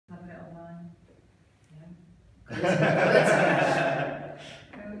Oh,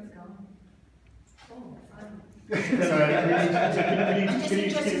 it's gone. Oh, I'm just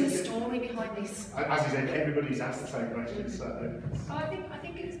interested in the story behind this. As you said, everybody's asked the same question, so... I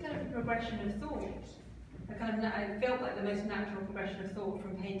think it's kind of a progression of thought. I felt like the most natural progression of thought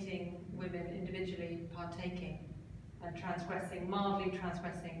from painting women individually partaking and mildly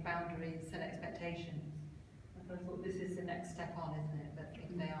transgressing boundaries and expectations. I thought this is the next step on, isn't it? That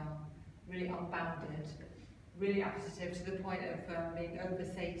if they are really unbounded, really appetitive to the point of being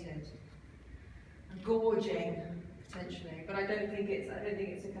oversated, gorging potentially, but I don't think it's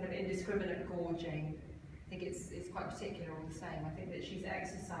a kind of indiscriminate gorging. I think it's quite particular all the same. I think that she's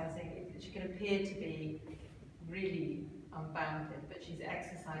exercising. She can appear to be really unbounded, but she's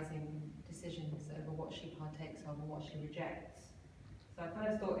exercising decisions over what she partakes of and what she rejects. So I kind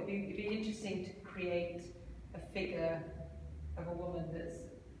of thought it'd be interesting to create a figure of a woman that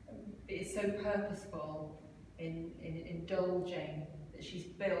is so purposeful in indulging that she's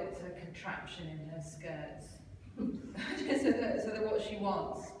built a contraption in her skirts so that what she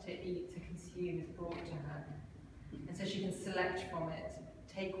wants to eat, to consume, is brought to her. And so she can select from it,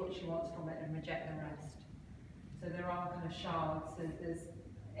 take what she wants from it and reject the rest. So there are kind of shards, there's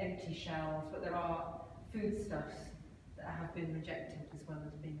empty shells, but there are foodstuffs that have been rejected as well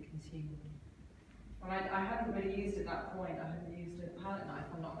as being consumed. Well, I hadn't really used at that point, I hadn't used a palette knife.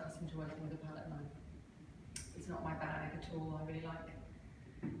 I'm not accustomed to working with a palette knife. It's not my bag at all. I really like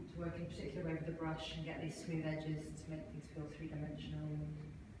to work in a particular way with the brush and get these smooth edges to make things feel three-dimensional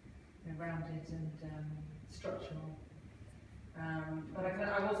and rounded and structural. But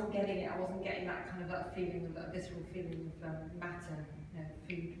I wasn't getting it. I wasn't getting that kind of that feeling, that visceral feeling of matter,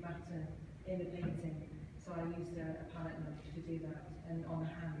 food matter in the painting. So I used a palette knife to do that, and on the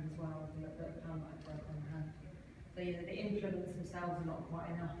hand as well, the palette knife work on the hand. So the implements themselves are not quite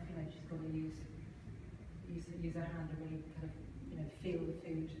enough. She's got to use her hand to really kind of feel the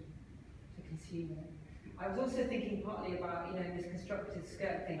food, to consume it. I was also thinking partly about this constructed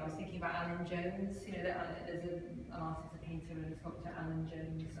skirt thing. I was thinking about Alan Jones. There's an artist, a painter, and a sculptor, Alan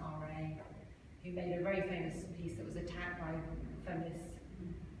Jones, RA, who made a very famous piece that was attacked by feminists.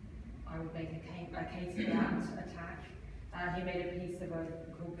 I would make a case for that attack. He made a piece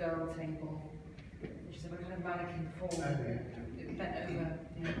called Girl Table, which is a kind of mannequin form, bent over,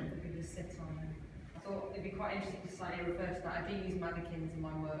 people just sit on it. I thought it'd be quite interesting to slightly refer to that. I do use mannequins in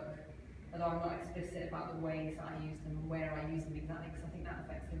my work, although I'm not explicit about the ways that I use them and where I use them exactly, because I think that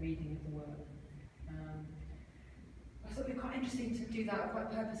affects the reading of the work. I thought it'd be quite interesting to do that quite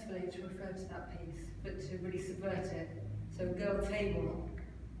purposefully, to refer to that piece, but to really subvert it. So Girl Table,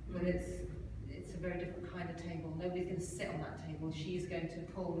 but it's a very different kind of table. Nobody's going to sit on that table. She's going to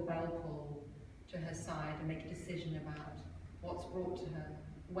pull the bell pull to her side and make a decision about what's brought to her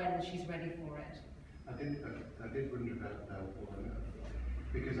when she's ready for it. I did wonder about the bell pull,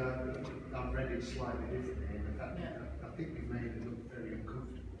 because I've read it slightly differently, and the fact that I think we've made it look very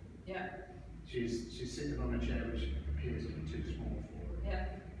uncomfortable. Yeah. She's sitting on a chair which appears to be too small for her.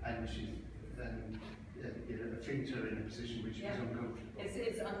 Yeah. And she's then her feet are in a position which is uncomfortable.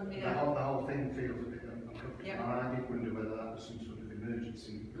 The whole thing feels a bit uncomfortable. Yeah. And I did wonder whether that was some sort of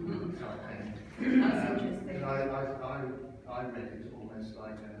emergency type thing. That's interesting. I read it almost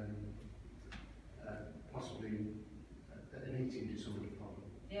like possibly an eating disorder problem.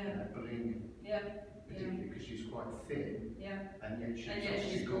 Yeah. Bulimia. Yeah. Particularly because she's quite thin. Yeah. And yet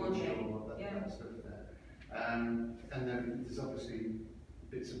she's gorgeous. That stuff there. And then there's obviously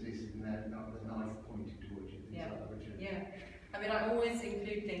bits and pieces in there, not the knife pointed towards you. I mean, I always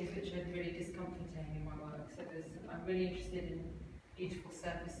include things which are really discomforting in my work. So I'm really interested in beautiful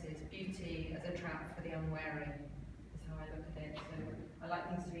surfaces, beauty as a trap for the unwary, is how I look at it. So I like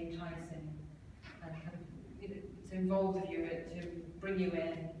things to be enticing and kind of to involve you, to bring you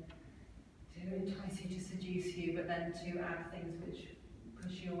in, to entice you, to seduce you, but then to add things which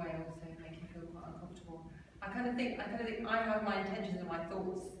push you away, also make you feel quite uncomfortable. I kind of think I have my intentions and my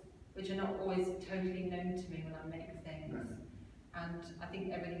thoughts, which are not always totally known to me when I make things. No. And I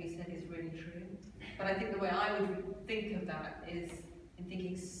think everything you said is really true. But I think the way I would think of that is in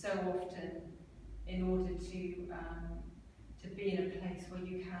thinking so often, in order to be in a place where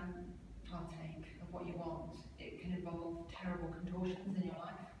you can partake of what you want, it can involve terrible contortions in your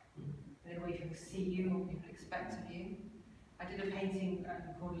life, in the way people see you or people expect of you. I did a painting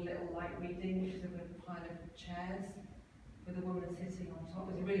called A Little Light Reading, which is a pile of chairs with a woman sitting on top.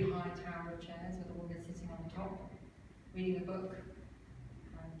 It was a really high tower of chairs with a woman sitting on top, reading a book,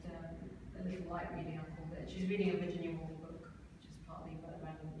 and a little light reading, I called it. She's reading a Virginia Woolf